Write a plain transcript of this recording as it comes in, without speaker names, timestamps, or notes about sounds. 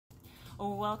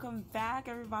Welcome back,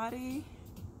 everybody.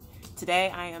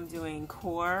 Today I am doing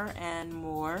core and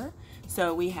more.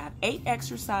 So we have 8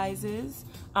 exercises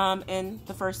in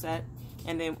the first set,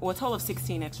 and then a total of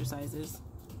 16 exercises.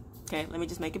 Okay, let me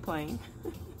just make it plain.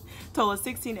 Total of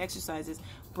 16 exercises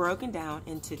broken down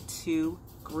into 2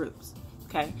 groups.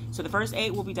 Okay, so the first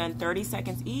 8 will be done 30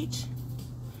 seconds each,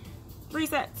 3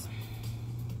 sets.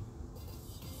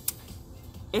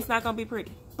 It's not gonna be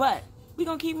pretty, but we're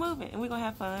gonna keep moving and we're gonna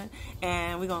have fun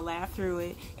and we're gonna laugh through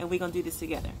it and we're gonna do this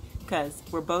together because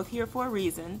we're both here for a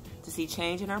reason, to see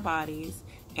change in our bodies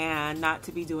and not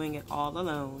to be doing it all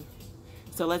alone.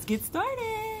 So let's get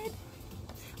started.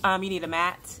 You need a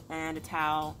mat and a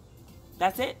towel.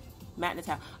 That's it, mat and a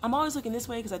towel. I'm always looking this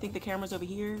way because I think the camera's over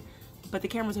here, but the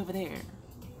camera's over there.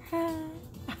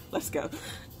 Let's go.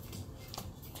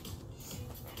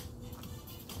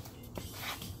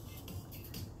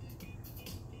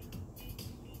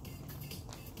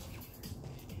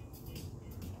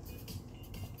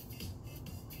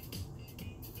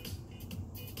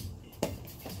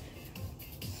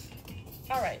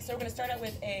 All right, so we're gonna start out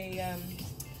with a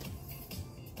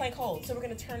plank hold. So we're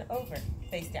gonna turn over,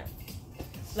 face down.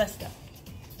 Let's go.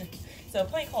 So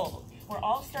plank hold, we're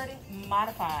all starting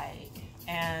modified.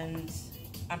 And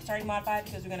I'm starting modified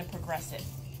because we're gonna progress it.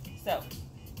 So,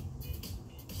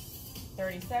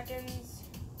 30 seconds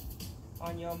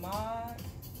on your mark.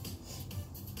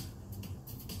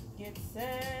 Get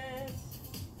set,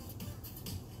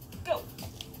 go.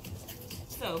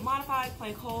 So modified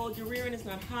plank hold, your rear end is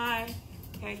not high.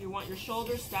 Okay, you want your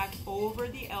shoulders stacked over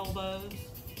the elbows.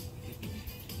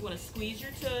 You want to squeeze your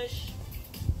tush.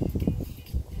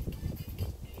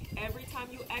 Every time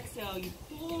you exhale, you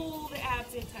pull the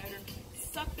abs in tighter,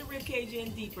 suck the rib cage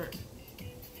in deeper.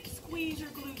 Squeeze your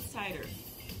glutes tighter.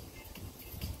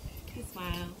 Good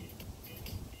smile.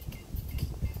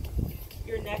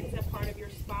 Your neck is a part of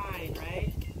your spine,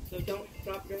 right? So don't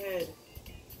drop your head.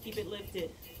 Keep it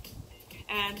lifted.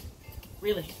 And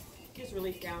release. Just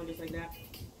release down just like that.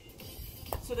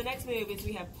 So the next move is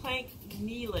we have plank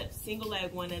knee lift, single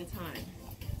leg, one at a time.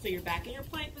 So you're back in your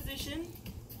plank position.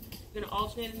 You're gonna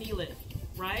alternate a knee lift,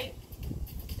 right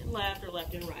and left or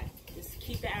left and right. Just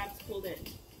keep the abs pulled in.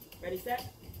 Ready,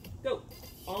 set, go.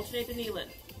 Alternate the knee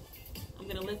lift. I'm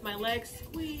gonna lift my legs,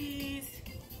 squeeze,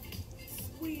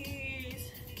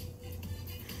 squeeze.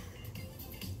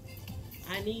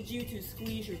 I need you to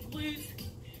squeeze your glutes.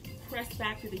 Press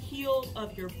back to the heel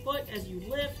of your foot as you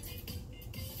lift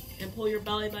and pull your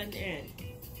belly button in.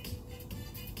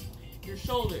 Your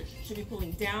shoulders should be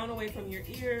pulling down away from your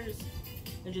ears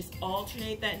and just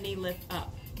alternate that knee lift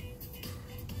up.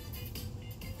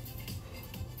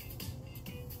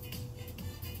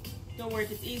 Don't worry,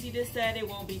 if it's easy this set, it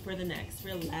won't be for the next.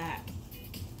 Relax.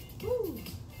 Woo.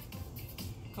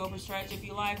 Cobra stretch if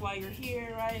you like while you're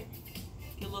here, right?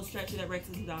 Get a little stretch of that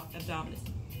rectus abdominis.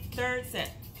 Third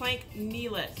set. Plank knee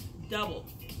lift, double.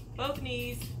 Both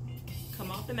knees come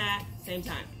off the mat, same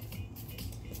time.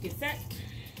 Let's get set.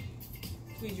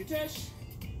 Squeeze your tush.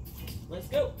 Let's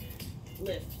go.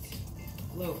 Lift,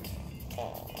 lower.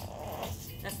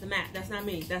 That's the mat, that's not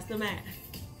me, that's the mat.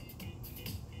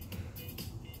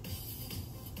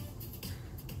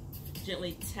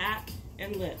 Gently tap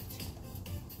and lift.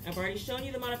 I've already shown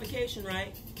you the modification,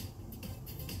 right?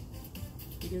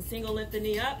 You can single lift the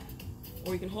knee up,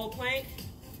 or you can hold plank,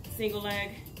 single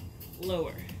leg,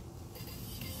 lower.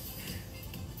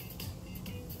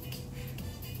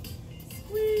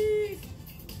 Squeeze.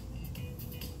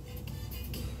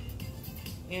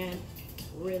 And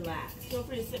relax. Feel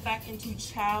free to sit back into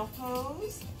child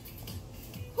pose.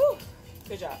 Whew.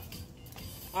 Good job.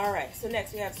 All right, so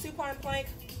next we have supine plank,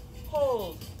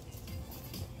 hold.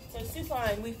 So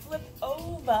supine, we flip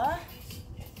over,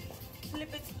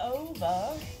 flip it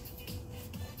over.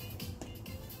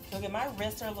 So again, my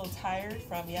wrists are a little tired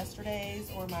from yesterday's,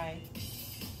 or I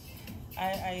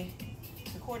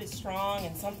recorded strong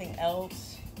and something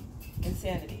else,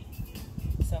 insanity.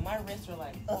 So my wrists are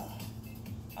like, ugh.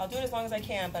 I'll do it as long as I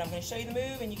can, but I'm gonna show you the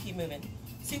move and you keep moving.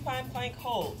 Supine plank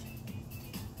hold.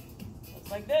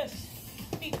 Looks like this,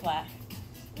 feet flat,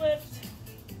 lift.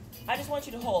 I just want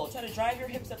you to hold. Try to drive your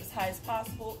hips up as high as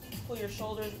possible. Pull your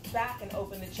shoulders back and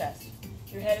open the chest.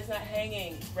 Your head is not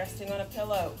hanging, it's resting on a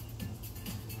pillow.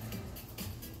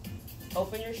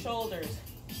 Open your shoulders,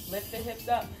 lift the hips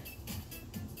up.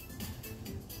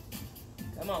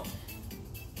 Come on.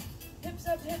 Hips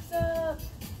up, hips up.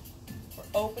 We're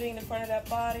opening the front of that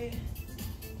body,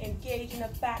 engaging the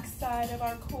back side of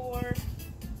our core.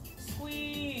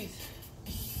 Squeeze.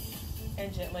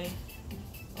 And gently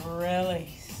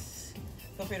release.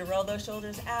 Feel free to roll those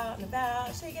shoulders out and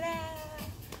about, shake it out.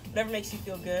 Whatever makes you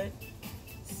feel good.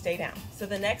 stay down. So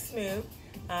the next move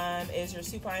is your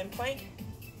supine plank,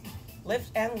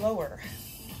 lift and lower.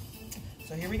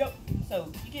 So here we go.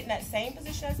 So you get in that same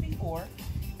position as before,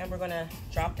 and we're gonna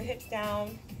drop the hips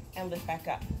down and lift back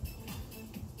up.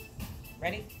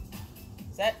 Ready,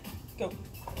 set, go.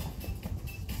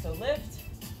 So lift,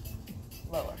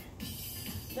 lower,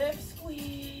 lift,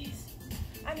 squeeze.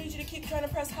 I need you to keep trying to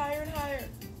press higher and higher.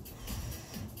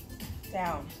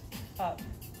 Down, up.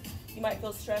 You might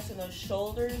feel stress in those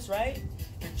shoulders, right?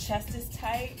 Your chest is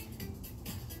tight.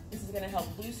 This is gonna help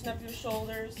loosen up your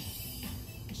shoulders,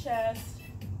 chest,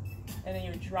 and then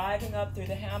you're driving up through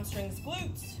the hamstrings,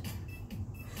 glutes.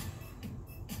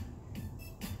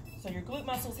 So your glute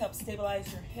muscles help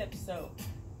stabilize your hips, so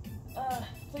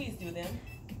please do them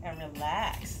and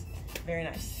relax. Very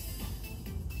nice.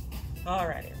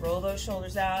 Alrighty, roll those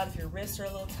shoulders out. If your wrists are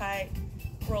a little tight,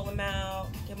 roll them out,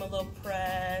 give them a little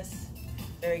press.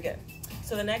 Very good.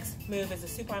 So the next move is a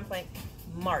supine plank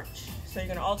march. So you're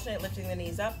gonna alternate lifting the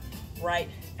knees up, right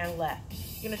and left.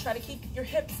 You're gonna try to keep your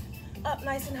hips up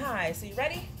nice and high. So you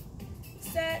ready,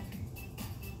 set,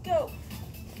 go.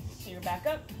 So you're back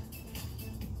up,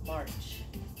 march.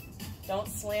 Don't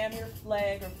slam your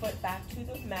leg or foot back to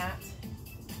the mat.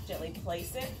 Gently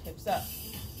place it, hips up.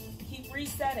 Keep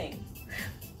resetting,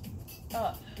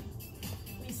 up.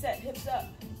 Reset, hips up.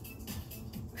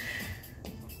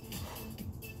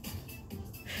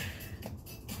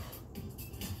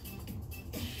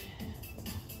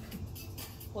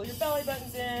 Pull your belly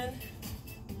buttons in.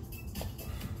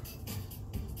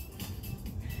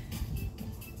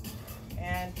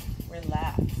 And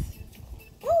relax.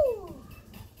 Woo!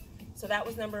 So that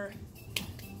was number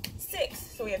 6.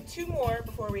 So we have 2 more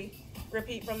before we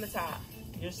repeat from the top.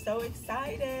 You're so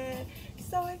excited.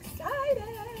 So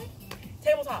excited.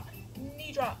 Tabletop,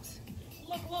 knee drops.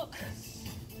 Look, look.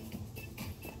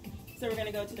 So we're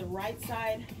gonna go to the right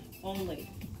side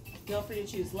only. Feel free to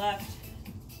choose left.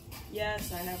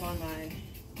 Yes, I have on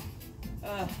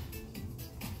my,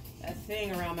 that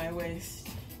thing around my waist.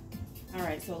 All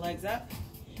right, so legs up.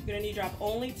 You're gonna knee drop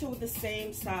only to the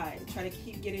same side. Try to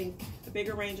keep getting a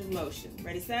bigger range of motion.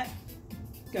 Ready, set,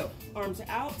 go. Arms are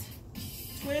out,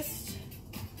 twist,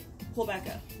 pull back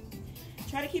up.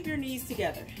 Try to keep your knees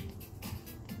together.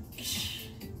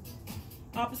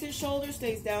 Opposite shoulder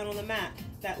stays down on the mat.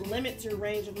 That limits your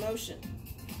range of motion.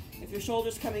 If your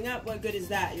shoulder's coming up, what good is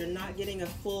that? You're not getting a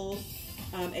full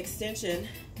extension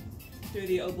through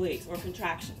the obliques or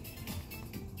contraction.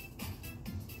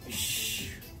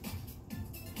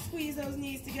 Squeeze those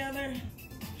knees together.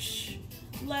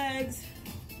 Legs,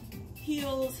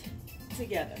 heels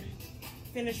together.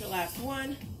 Finish your last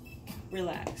one.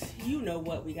 Relax. You know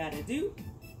what we gotta do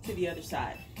to the other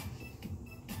side.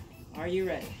 Are you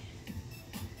ready?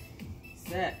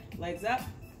 Set. Legs up.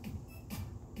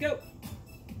 Go.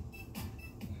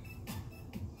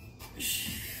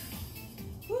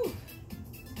 Whew.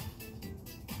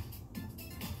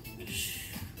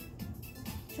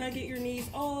 Try to get your knees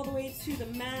all the way to the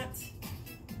mat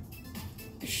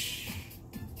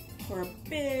for a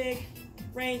big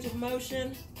range of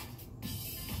motion.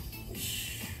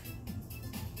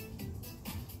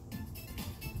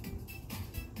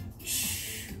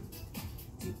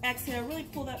 Exhale, really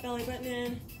pull that belly button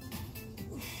in.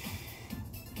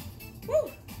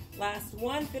 Woo. Last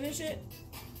one, finish it,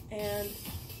 and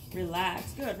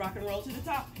relax. Good, rock and roll to the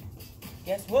top.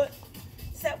 Guess what?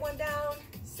 Set 1 down,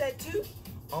 set 2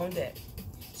 on deck.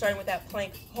 Starting with that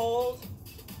plank hold,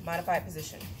 modified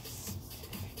position.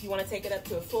 If you want to take it up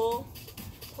to a full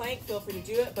plank, feel free to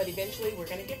do it, but eventually we're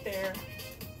gonna get there.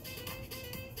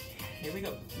 Here we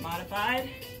go, modified,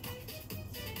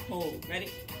 hold, ready,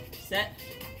 set,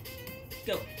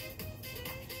 go.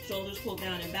 Shoulders pulled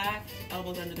down and back,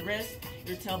 elbows under the wrist.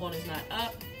 Your tailbone is not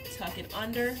up. Tuck it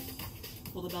under.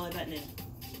 Pull the belly button in.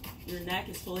 Your neck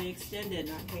is fully extended,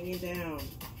 not hanging down.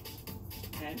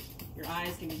 Okay? Your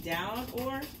eyes can be down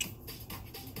or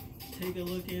take a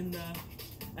look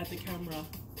at the camera.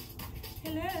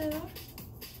 Hello.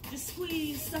 Just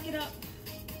squeeze, suck it up.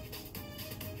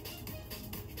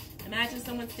 Imagine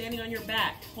someone standing on your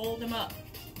back. Hold them up.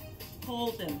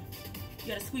 Hold them. You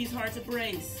gotta squeeze hard to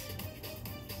brace.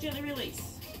 Gently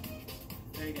release.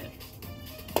 Very good.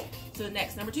 So the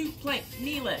next, number 2, plank,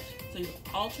 knee lift. So you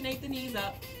alternate the knees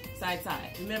up, side,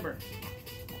 side. Remember,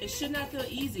 it should not feel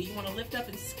easy. You wanna lift up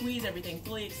and squeeze everything,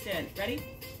 fully extend. Ready,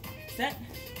 set,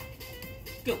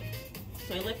 go.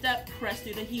 So you lift up, press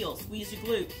through the heel, squeeze your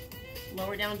glute.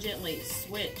 Lower down gently,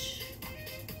 switch.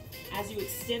 As you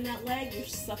extend that leg, you're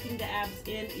sucking the abs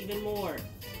in even more.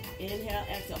 Inhale,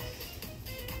 exhale.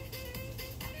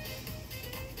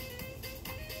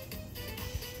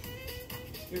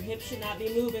 Your hips should not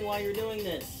be moving while you're doing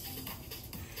this.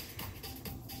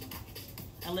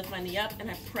 I lift my knee up and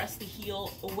I press the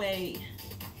heel away.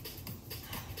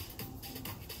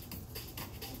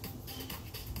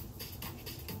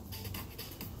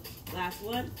 Last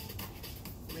one.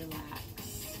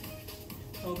 Relax.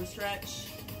 Cobra stretch.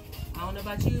 I don't know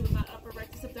about you, but my upper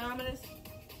rectus abdominis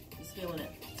is feeling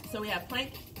it. So we have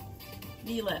plank,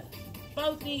 knee lift.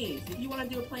 Both knees. If you want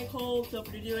to do a plank hold, feel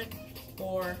free to do it,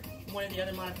 or one of the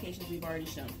other modifications we've already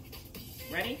shown.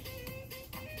 Ready?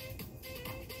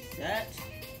 Set.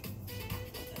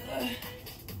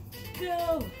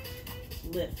 Go.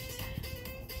 Lift.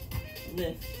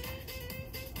 Lift.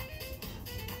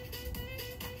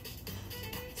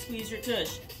 Squeeze your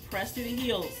tush. Press through the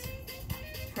heels.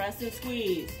 Press and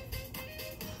squeeze.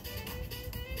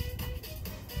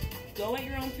 Go at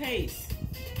your own pace.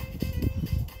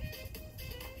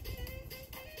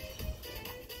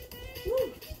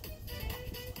 Woo.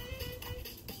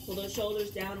 Pull those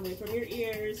shoulders down away from your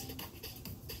ears.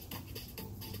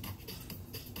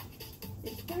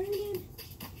 It's burning.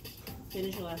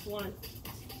 Finish your last one.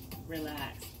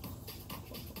 Relax.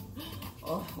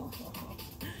 Oh.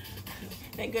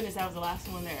 Thank goodness that was the last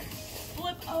one there.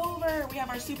 Flip over. We have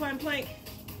our supine plank.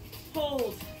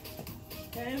 Hold.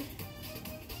 Okay.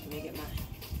 Let me get mine.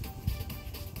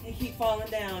 They keep falling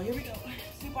down. Here we go.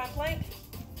 Supine plank.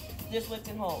 Just lift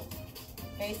and hold.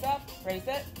 Face up. Raise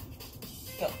it.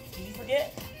 Go. Do you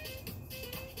forget?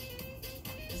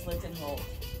 Just lift and hold.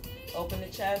 Open the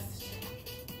chest.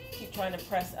 Keep trying to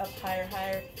press up higher,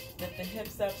 higher. Lift the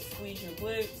hips up. Squeeze your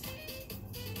glutes.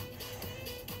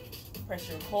 Press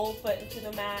your whole foot into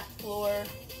the mat, floor.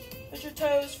 Put your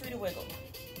toes free to wiggle.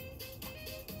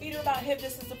 Feet are about hip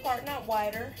distance apart, not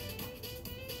wider.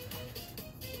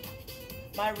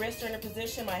 My wrists are in a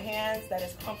position, my hands, that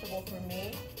is comfortable for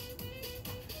me.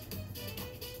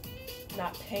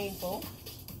 Not painful.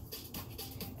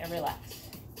 And relax.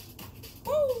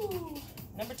 Woo!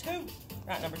 Number two.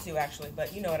 Not number two, actually,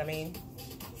 but you know what I mean.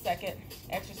 Second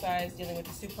exercise dealing with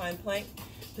the supine plank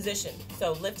position.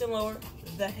 So lift and lower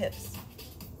the hips.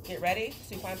 Get ready,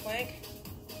 supine plank.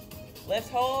 Lift,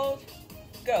 hold,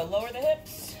 go. Lower the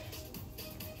hips.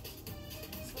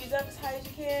 Squeeze up as high as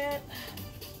you can.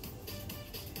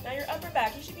 Now your upper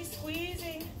back, you should be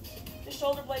squeezing the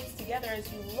shoulder blades together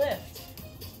as you lift,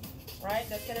 right?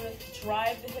 That's gonna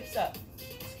drive the hips up.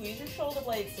 Squeeze your shoulder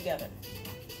blades together.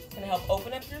 It's gonna help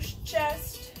open up your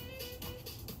chest.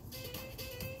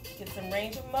 Get some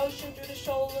range of motion through the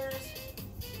shoulders.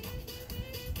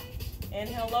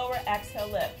 Inhale, lower, exhale,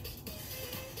 lift.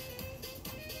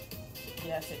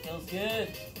 Yes, it feels good.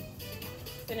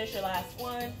 Finish your last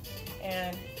one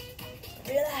and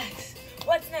relax.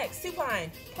 What's next?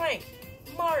 Supine, plank,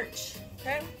 march,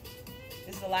 okay?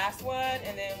 This is the last one,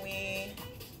 and then we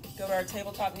go to our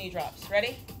tabletop knee drops.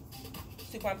 Ready?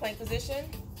 Supine plank position.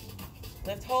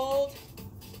 Lift, hold.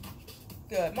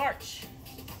 Good, march.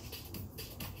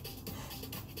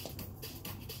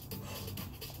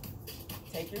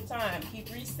 Take your time, keep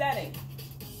resetting.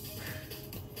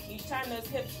 Each time those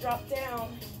hips drop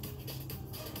down,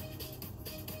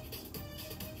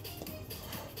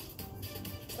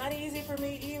 it's not easy for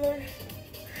me either.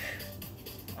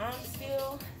 I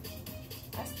still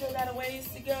got a ways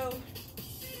to go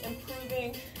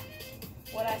improving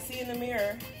what I see in the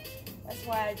mirror. That's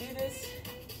why I do this,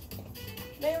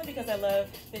 mainly because I love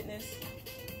fitness.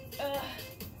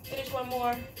 Finish one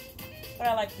more, but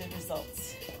I like the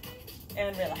results.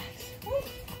 And relax. Woo.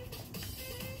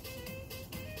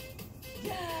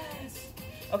 Yes.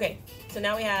 Okay, so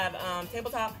now we have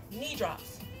tabletop knee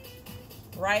drops.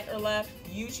 Right or left,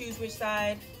 you choose which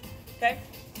side. Okay,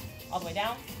 all the way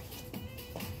down.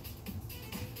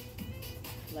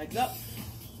 Legs up,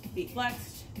 feet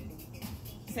flexed.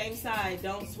 Same side,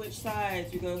 don't switch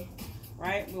sides. You go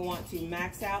right, we want to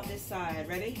max out this side.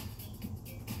 Ready?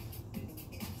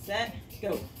 Set,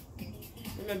 go.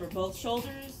 Remember, both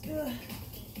shoulders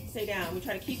stay down. We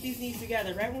try to keep these knees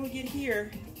together. Right when we get here,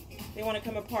 they want to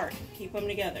come apart. Keep them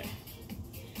together.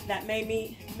 That may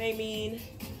mean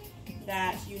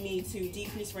that you need to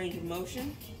decrease range of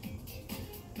motion.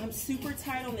 I'm super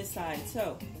tight on this side,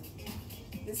 so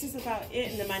this is about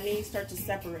it, and then my knees start to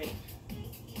separate.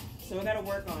 So I got to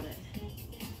work on it.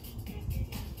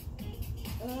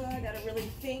 I got to really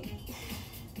think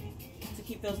to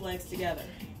keep those legs together.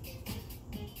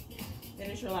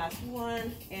 Finish your last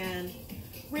one and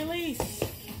release.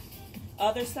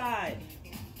 Other side.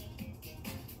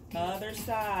 Other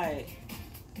side.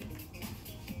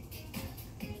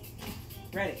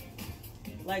 Ready.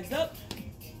 Legs up.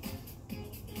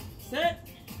 Set.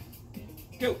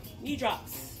 Go. Knee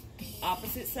drops.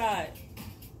 Opposite side.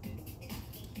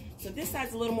 So this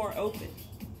side's a little more open.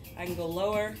 I can go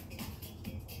lower,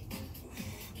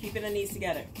 keeping the knees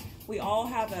together. We all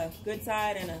have a good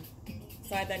side and a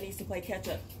side that needs to play catch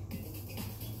up.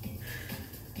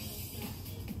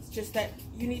 It's just that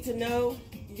you need to know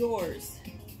yours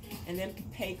and then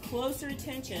pay closer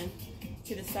attention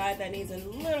to the side that needs a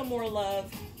little more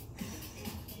love.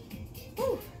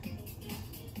 Whew.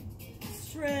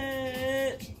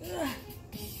 Stretch. Ugh.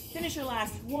 Finish your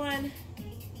last one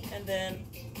and then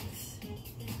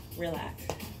relax.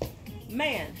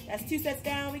 Man, that's 2 sets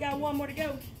down. We got 1 more to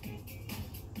go.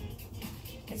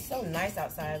 It's so nice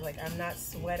outside. Like, I'm not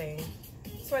sweating.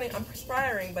 I'm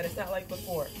perspiring, but it's not like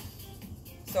before.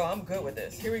 So I'm good with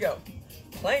this. Here we go.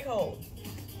 Plank hold.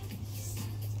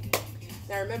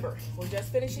 Now remember, we're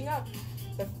just finishing up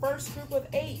the first group of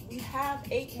 8. We have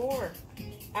 8 more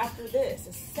after this,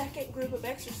 a second group of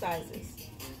exercises.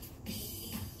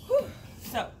 Whew.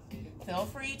 So feel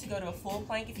free to go to a full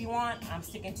plank if you want. I'm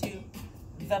sticking to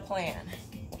the plan.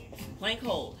 Plank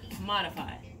hold,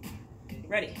 modified.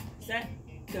 Ready, set,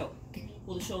 go.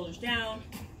 Pull the shoulders down,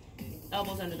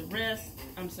 elbows under the wrist,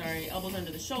 elbows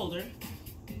under the shoulder.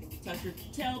 Tuck your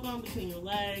tailbone between your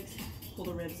legs, pull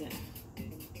the ribs in.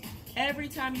 Every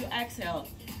time you exhale,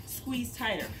 squeeze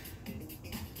tighter.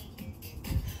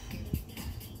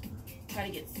 Try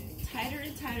to get tighter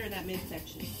and tighter in that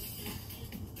midsection.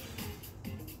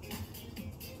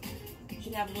 You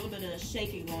should have a little bit of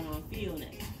shaking going on, feeling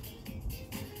it.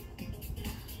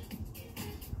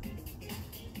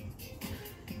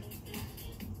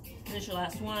 Finish your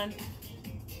last one.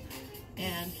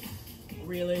 And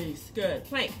release. Good.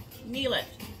 Plank. Knee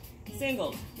lift.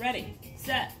 Singles. Ready.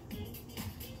 Set.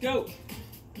 Go.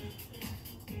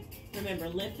 Remember,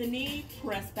 lift the knee,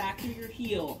 press back through your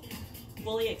heel.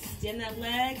 Fully extend that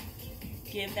leg.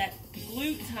 Give that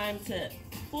glute time to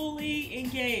fully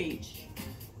engage.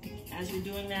 As you're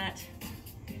doing that,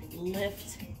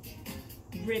 lift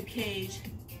rib cage.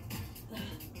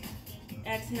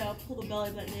 Exhale, pull the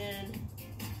belly button in.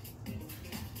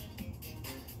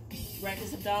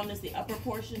 Rectus abdominis, the upper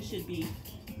portion should be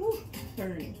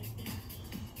burning.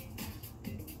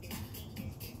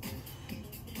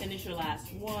 Finish your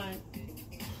last one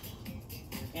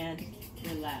and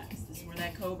relax. This is where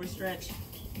that cobra stretch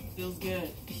feels good.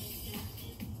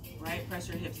 Right, press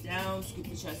your hips down, scoop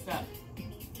the chest up.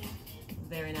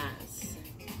 Very nice.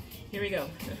 Here we go.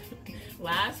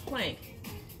 Last plank.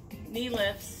 Knee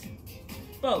lifts,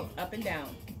 both up and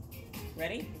down.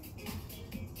 Ready?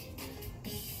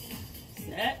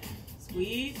 Set,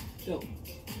 squeeze, go.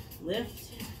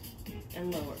 Lift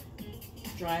and lower.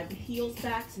 Drive the heels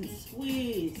back and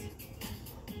squeeze.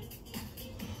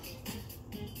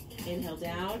 Inhale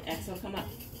down, exhale, come up.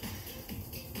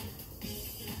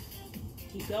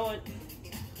 Keep going.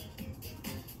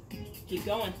 Keep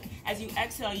going. As you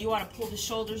exhale, you want to pull the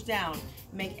shoulders down.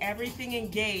 Make everything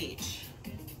engage.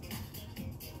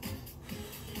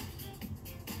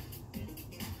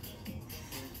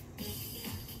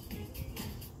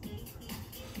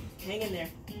 Hang in there.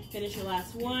 Finish your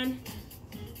last one.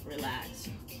 Relax.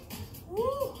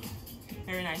 Woo.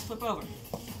 Very nice. Flip over.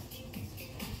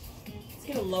 Let's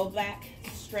get a low back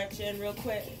stretch in real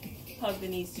quick. Hug the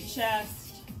knees to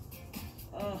chest.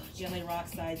 Oh, gently rock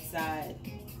side to side.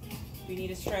 If you need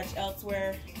to stretch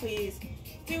elsewhere, please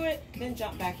do it, then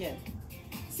jump back in.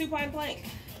 Supine plank.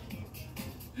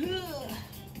 So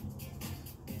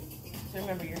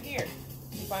remember, you're here.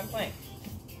 Supine plank.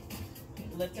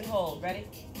 Lift and hold. Ready?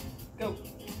 Go.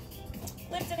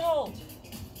 Lift and hold.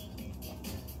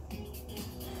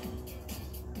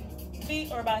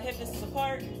 Feet are about hip distance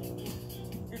apart.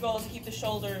 Your goal is to keep the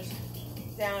shoulders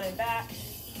down and back.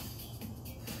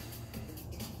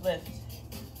 Lift.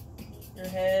 Your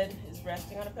head is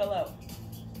resting on a pillow.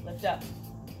 Lift up.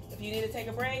 If you need to take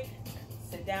a break,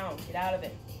 sit down, get out of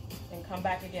it, and come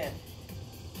back again.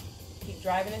 Keep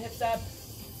driving the hips up.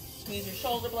 Squeeze your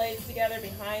shoulder blades together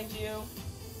behind you.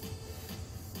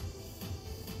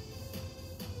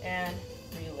 And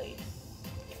release.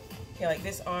 Okay, like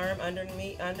this arm under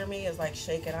me is like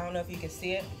shaking. I don't know if you can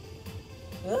see it,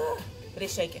 but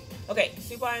it's shaking. Okay,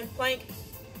 supine plank,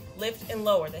 lift and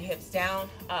lower the hips down,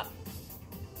 up.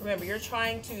 Remember, you're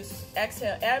trying to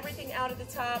exhale everything out at the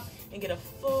top and get a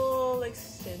full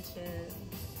extension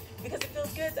because it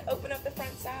feels good to open up the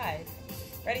front side.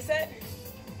 Ready, set,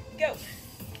 go.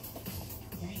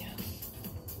 There you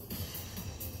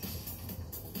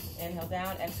go. Inhale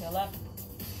down, exhale up.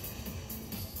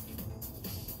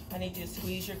 I need you to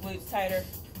squeeze your glutes tighter.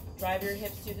 Drive your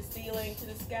hips to the ceiling, to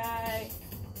the sky.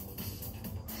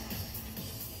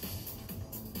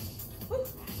 Woo.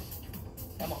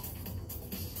 Come on.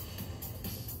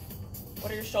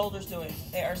 What are your shoulders doing?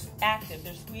 They are active.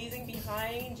 They're squeezing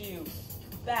behind you.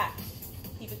 Back.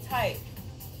 Keep it tight.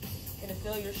 Gonna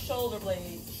feel your shoulder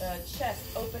blades, chest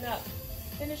open up.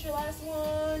 Finish your last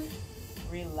one.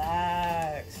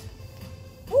 Relax.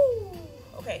 Woo!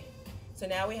 Okay, so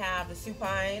now we have the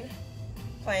supine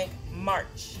plank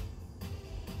march.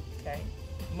 Okay,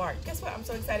 march. Guess what? I'm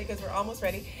so excited because we're almost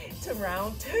ready to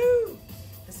round 2,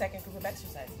 the second group of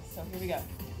exercises. So here we go.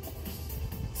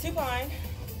 Supine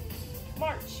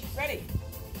march. Ready?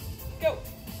 Go.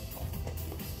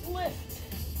 Lift.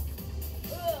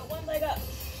 One leg up.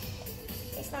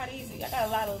 It's not easy. I got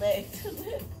a lot of legs to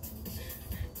lift.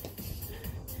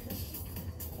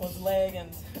 One's leg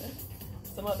and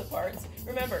some other parts.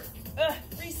 Remember,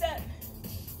 reset.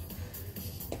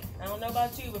 I don't know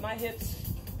about you, but my hips,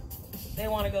 they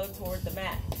want to go toward the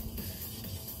mat.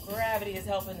 Gravity is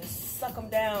helping to suck them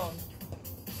down.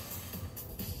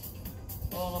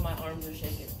 All of my arms are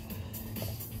shaking.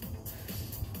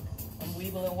 I'm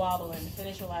weebling and wobbling.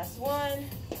 Finish your last one.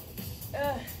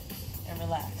 And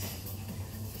relax.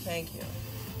 Thank you.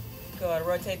 Good.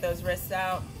 Rotate those wrists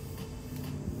out.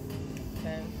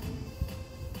 Okay.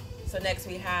 So next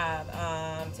we have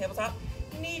tabletop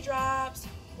knee drops,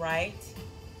 right?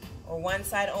 Or one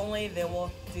side only, then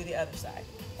we'll do the other side.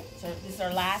 So this is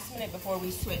our last minute before we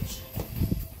switch.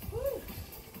 Woo.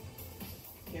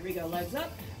 Here we go. Legs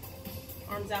up,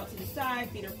 arms out to the side,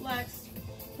 feet are flexed.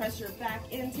 Press your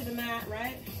back into the mat,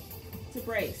 right? To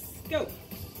brace. Go.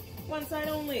 One side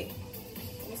only.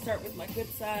 I'm gonna start with my good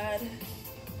side.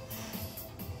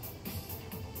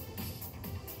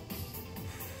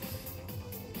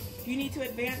 If you need to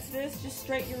advance this, just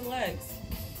straighten your legs.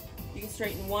 You can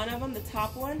straighten one of them, the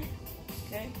top one,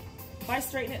 okay? If I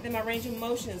straighten it, then my range of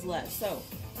motion is less, so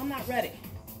I'm not ready.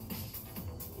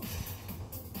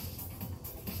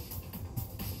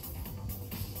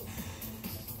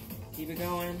 Keep it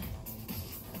going.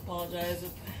 I apologize.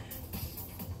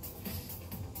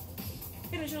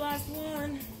 Finish your last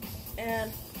one,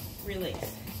 and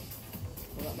release.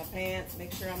 Pull up my pants,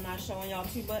 make sure I'm not showing y'all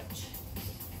too much.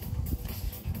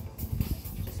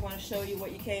 Want to show you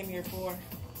what you came here for.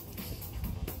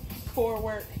 Core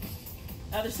work.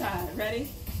 Other side. Ready?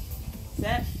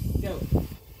 Set. Go.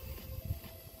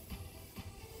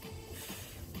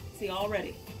 See,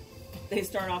 already they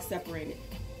start off separated,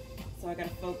 so I gotta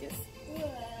focus.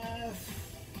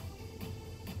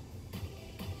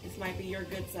 This might be your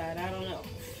good side. I don't know.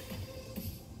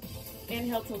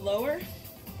 Inhale to lower.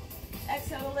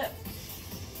 Exhale to lift.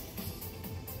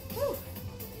 Whew.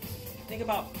 Think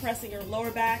about pressing your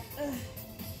lower back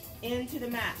into the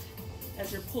mat as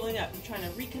you're pulling up. You're trying to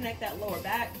reconnect that lower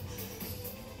back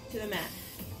to the mat.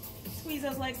 Squeeze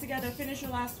those legs together. Finish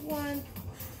your last one.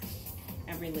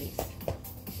 And release.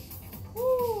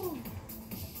 Woo.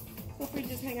 Feel free to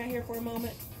just hang out here for a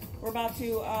moment. We're about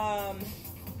to,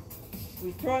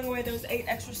 we're throwing away those 8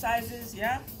 exercises,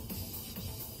 yeah?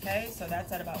 Okay, so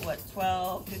that's at about, what,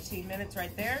 12, 15 minutes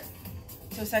right there.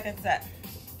 So second set.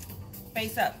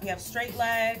 Face up. We have straight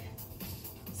leg,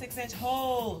 6-inch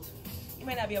hold. You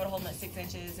may not be able to hold them at 6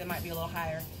 inches. It might be a little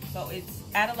higher, but it's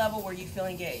at a level where you feel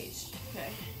engaged. Okay.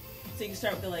 So you can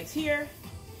start with the legs here.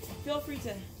 Feel free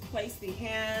to place the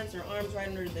hands or arms right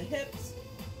under the hips.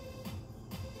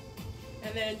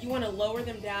 And then you want to lower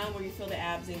them down where you feel the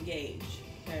abs engage.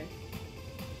 Okay.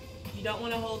 You don't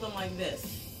want to hold them like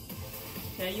this.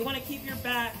 Okay. You want to keep your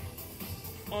back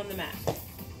on the mat.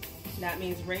 That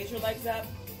means raise your legs up.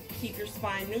 Keep your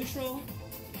spine neutral.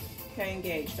 Okay,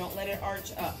 engage. Don't let it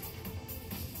arch up.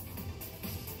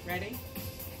 Ready?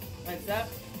 Legs up.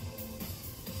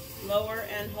 Lower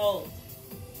and hold.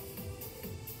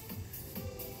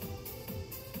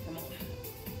 Come on.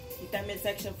 Keep that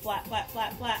midsection flat, flat,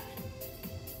 flat, flat.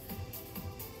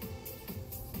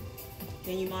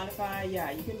 Can you modify?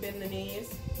 Yeah, you can bend the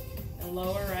knees and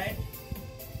lower, right?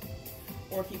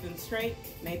 Or keep them straight.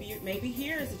 Maybe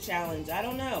here is a challenge. I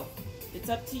don't know. It's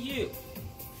up to you.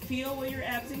 Feel where your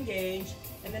abs engage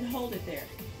and then hold it there.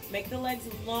 Make the legs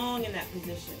long in that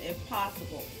position if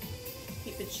possible.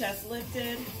 Keep the chest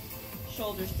lifted,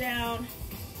 shoulders down.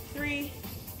 3,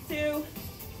 2,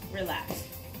 relax.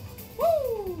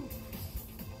 Woo!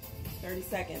 30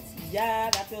 seconds. Yeah,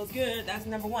 that feels good. That's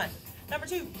number 1. Number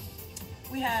 2,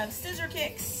 we have scissor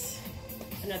kicks.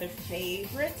 Another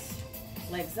favorite.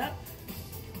 Legs up,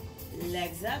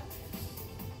 legs up.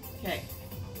 Okay.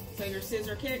 So your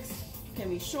scissor kicks can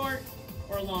be short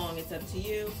or long. It's up to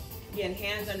you. Again,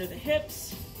 hands under the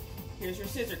hips. Here's your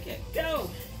scissor kick. Go.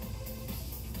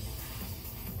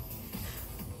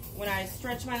 When I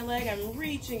stretch my leg, I'm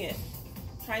reaching it.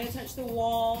 Trying to touch the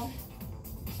wall.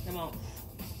 Come on.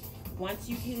 Once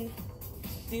you can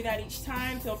do that each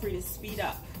time. Feel free to speed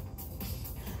up.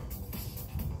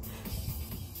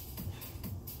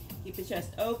 Keep the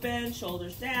chest open,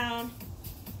 shoulders down.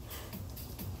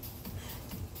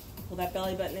 Pull that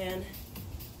belly button in.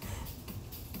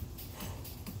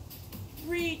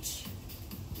 Reach,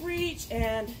 reach,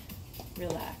 and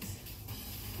relax.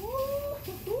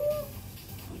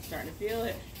 I'm starting to feel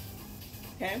it.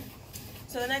 Okay,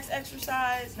 so the next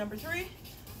exercise, number 3,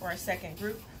 for our second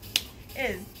group,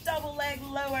 is double leg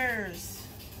lowers.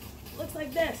 Looks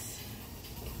like this.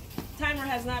 Timer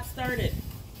has not started.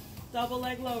 Double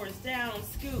leg lowers, down,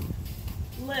 scoop,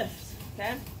 lift,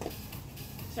 okay?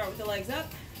 Start with the legs up.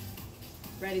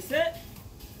 Ready, set,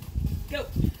 go.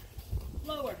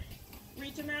 Lower,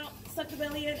 reach them out, suck the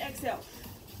belly in, exhale.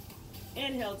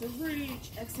 Inhale to reach,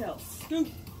 exhale, scoop.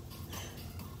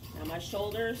 Now my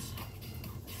shoulders,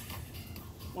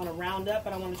 want to round up,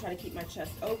 but I want to try to keep my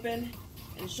chest open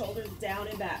and shoulders down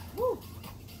and back. Woo.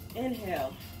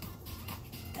 Inhale,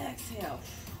 exhale.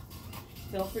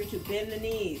 Feel free to bend the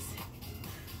knees.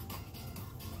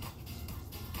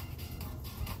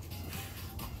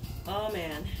 Oh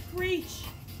man, reach,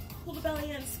 pull the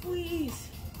belly in, squeeze.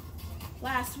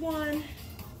 Last one,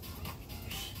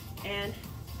 and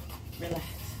relax.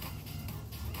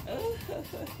 Oh.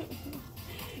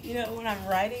 You know, when I'm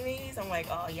writing these, I'm like,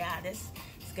 oh yeah, this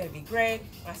is gonna be great.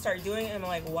 When I start doing it, I'm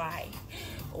like, why?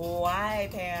 Why,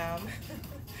 Pam?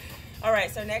 All right,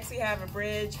 so next we have a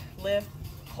bridge, lift,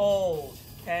 hold,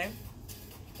 okay?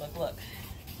 Look.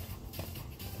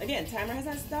 Again, timer has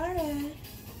not started.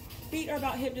 Feet are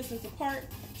about hip distance apart.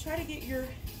 Try to get your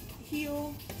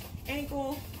heel,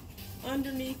 ankle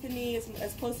underneath the knee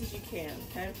as close as you can,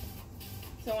 okay?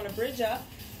 So I want to bridge up.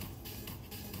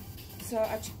 So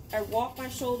I walk my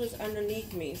shoulders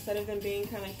underneath me. Instead of them being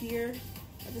kind of here,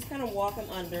 I just kind of walk them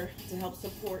under to help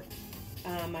support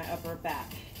my upper back.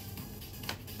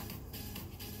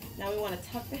 Now we want to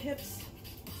tuck the hips,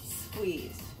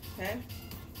 squeeze, okay?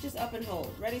 Just up and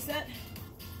hold. Ready, set,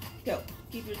 go.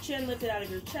 Keep your chin lifted out of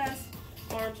your chest.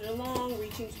 Arms are long,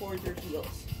 reaching towards your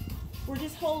heels. We're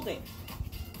just holding.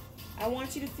 I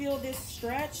want you to feel this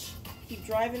stretch. Keep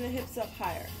driving the hips up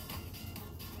higher.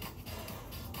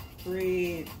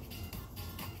 Breathe.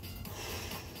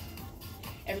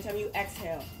 Every time you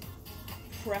exhale,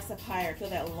 press up higher. Feel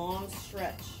that long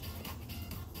stretch.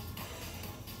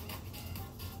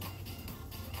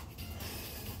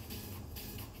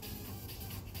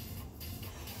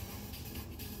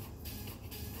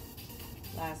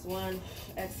 Last one,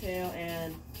 exhale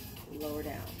and lower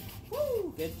down.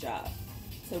 Woo, good job.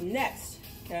 So next,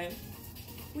 okay,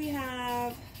 we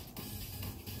have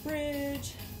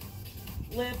bridge,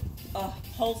 lift,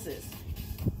 pulses.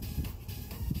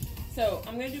 So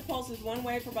I'm gonna do pulses one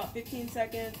way for about 15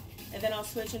 seconds, and then I'll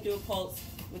switch and do a pulse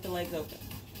with the legs open.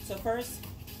 So first,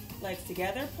 legs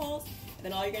together, pulse, and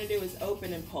then all you're gonna do is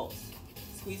open and pulse,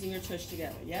 squeezing your tush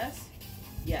together. Yes?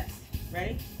 Yes.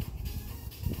 Ready?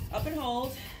 Up and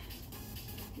hold.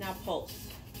 Now pulse.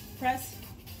 Press,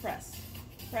 press,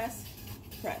 press,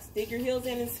 press. Dig your heels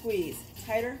in and squeeze.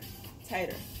 Tighter,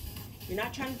 tighter. You're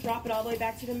not trying to drop it all the way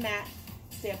back to the mat.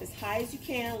 Stay up as high as you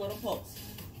can, a little pulse.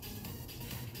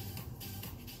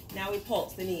 Now we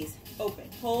pulse the knees. Open,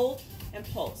 hold, and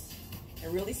pulse.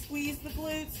 And really squeeze the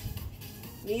glutes.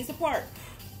 Knees apart.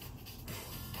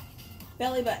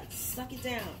 Belly button, suck it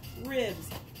down. Ribs,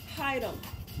 hide them.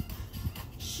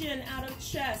 Chin out of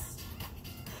chest.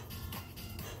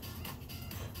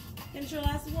 Finish your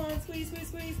last one. Squeeze, squeeze,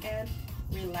 squeeze, and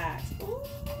relax. Ooh,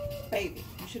 baby,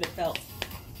 you should have felt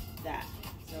that.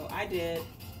 So I did.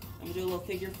 I'm gonna do a little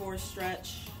figure 4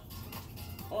 stretch.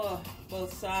 Oh,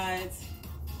 both sides.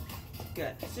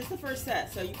 Good. It's just the first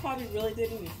set, so you probably really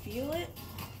didn't even feel it,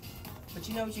 but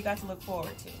you know what you got to look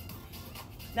forward to.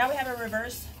 Now we have a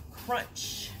reverse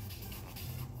crunch.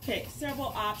 Okay,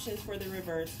 several options for the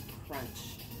reverse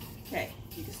crunch. Okay,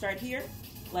 you can start here,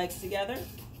 legs together.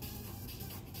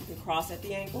 You can cross at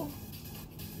the ankle.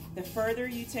 The further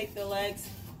you take the legs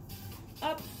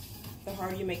up, the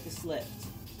harder you make this lift.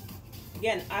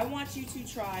 Again, I want you to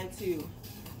try to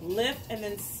lift and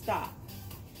then stop,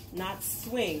 not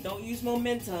swing. Don't use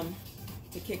momentum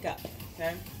to kick up,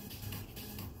 okay?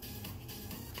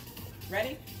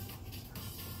 Ready?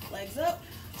 Legs up.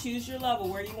 Choose your level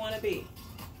where you want to be.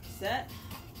 Set.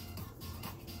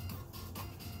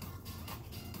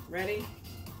 Ready,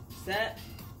 set,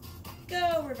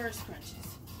 go. Reverse crunches.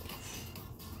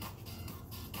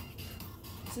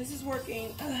 So this is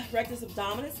working rectus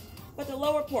abdominis, but the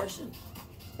lower portion,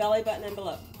 belly button and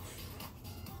below.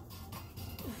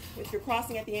 If you're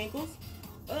crossing at the ankles,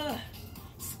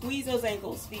 squeeze those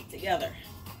ankles, feet together.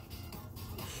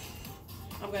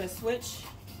 I'm going to switch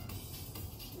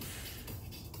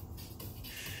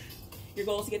Your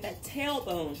goal is to get that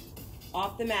tailbone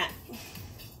off the mat.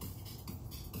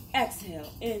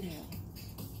 Exhale, inhale.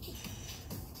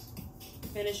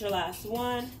 Finish your last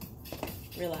one.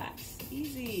 Relax.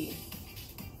 Easy.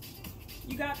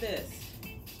 You got this.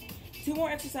 2 more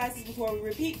exercises before we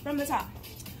repeat from the top.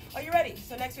 Are you ready?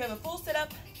 So next we have a full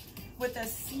sit-up with a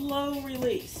slow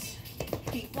release.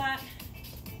 Feet flat,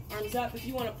 arms up. If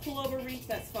you want to pull over reach,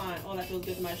 that's fine. Oh, that feels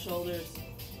good to my shoulders.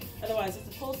 Otherwise, it's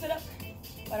a full sit-up.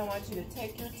 But I want you to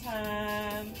take your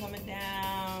time coming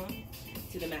down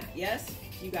to the mat. Yes?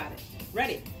 You got it.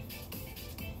 Ready?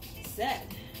 Set.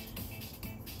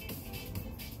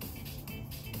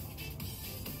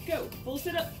 Go. Full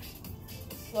sit-up.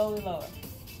 Slowly lower.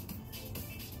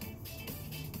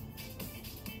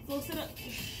 Full sit-up.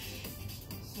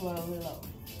 Slowly lower.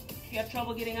 If you have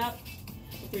trouble getting up,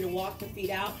 feel free to walk the feet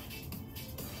out.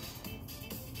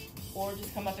 Or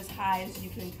just come up as high as you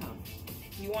can come.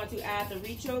 If you want to add the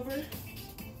reach over,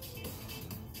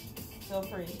 feel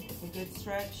free. It's a good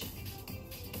stretch.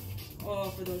 Oh,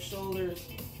 for those shoulders.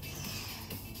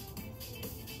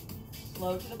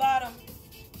 Slow to the bottom.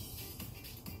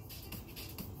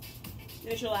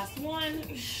 Finish your last one.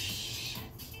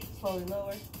 Slowly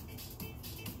lower.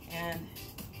 And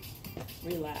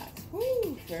relax.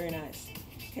 Woo, very nice.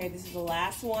 Okay, this is the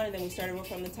last one, and then we start over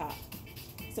from the top.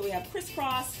 So we have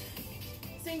crisscross,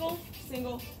 single,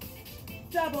 single,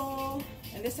 double.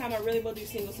 And this time I really will do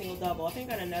single, single, double. I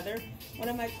think on another one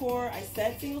of my core, I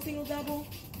said single, single, double.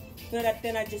 But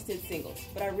then I just did singles.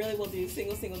 But I really will do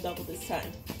single, single, double this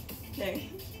time. Okay.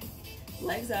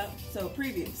 Legs up. So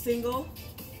preview. Single,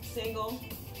 single,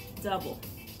 double.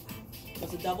 So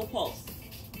it's a double pulse.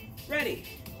 Ready.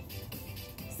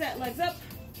 Set. Legs up.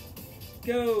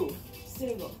 Go.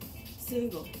 Single,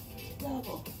 single,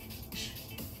 double.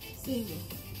 Single,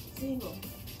 single,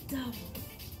 double.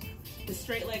 The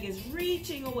straight leg is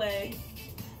reaching away.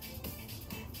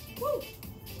 Woo.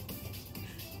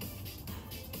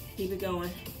 Keep it going.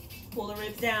 Pull the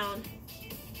ribs down.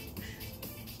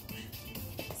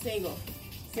 Single,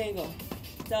 single,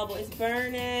 double. It's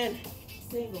burning.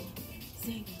 Single,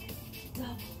 single,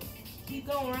 double. Keep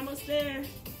going. We're almost there.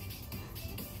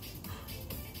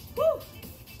 Woo.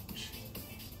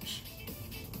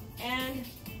 And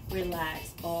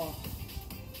relax. Oh.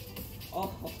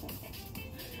 Oh.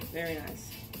 Very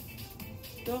nice.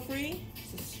 Feel free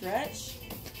to stretch,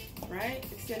 right?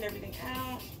 Extend everything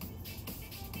out.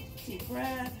 Deep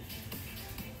breath.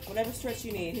 Whatever stretch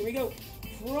you need. Here we go.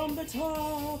 From the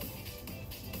top.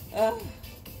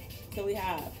 So we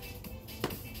have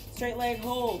straight leg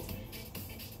hold.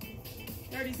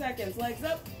 30 seconds. Legs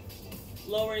up.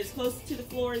 Lower as close to the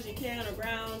floor as you can, or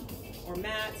ground, or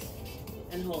mat,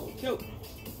 and hold. Go.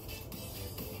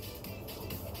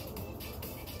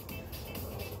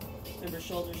 Remember,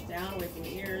 shoulders down, away from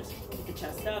the ears. Keep the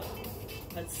chest up.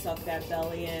 Let's suck that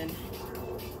belly in.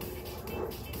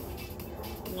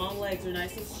 Long legs are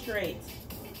nice and straight.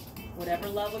 Whatever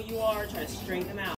level you are, try to straighten them out.